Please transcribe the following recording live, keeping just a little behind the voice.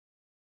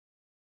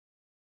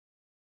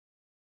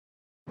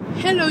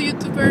Hello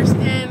YouTubers,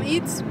 and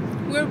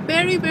we're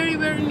very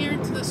near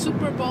to the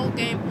Super Bowl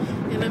game,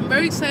 and I'm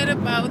very excited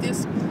about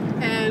this.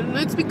 And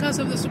not because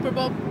of the Super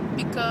Bowl,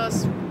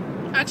 because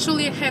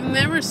actually I have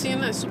never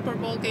seen a Super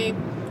Bowl game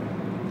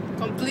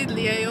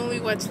completely. I only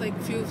watched like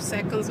a few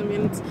seconds or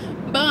minutes,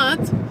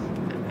 but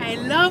I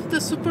love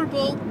the Super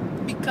Bowl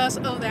because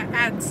of the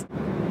ads.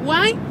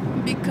 Why?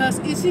 Because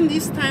it's in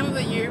this time of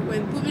the year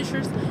when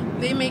publishers,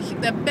 they make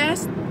the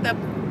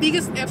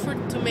biggest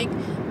effort to make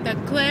the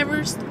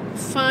cleverest,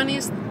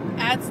 funniest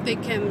ads they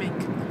can make.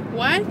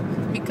 Why?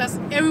 Because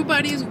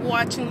everybody is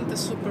watching the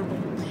Super Bowl.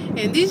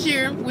 And this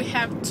year we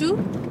have two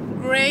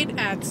great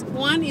ads.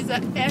 One is a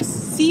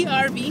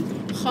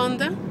CRV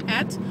Honda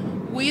ad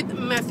with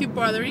Matthew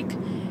Broderick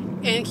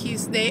and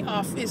his day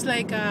off. It's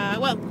like,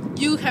 well,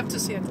 you have to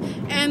see it.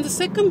 And the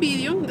second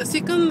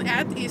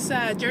ad is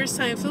Jerry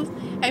Seinfeld.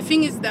 I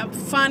think it's the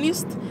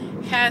funniest.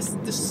 Has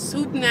the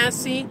Soup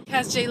Nazi,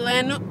 has Jay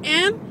Leno,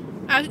 and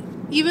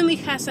even it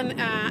has an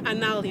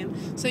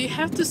alien. So you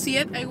have to see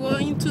it. I'm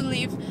going to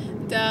leave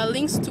the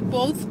links to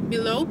both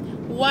below.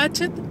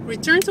 Watch it,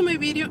 return to my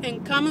video,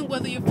 and comment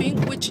what do you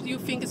think, which you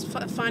think is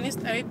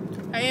funniest. I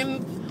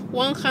am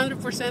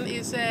 100%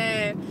 is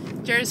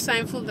Jerry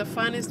Seinfeld the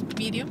funniest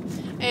video.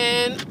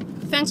 And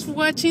thanks for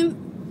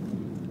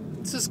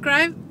watching.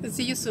 Subscribe and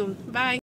see you soon. Bye.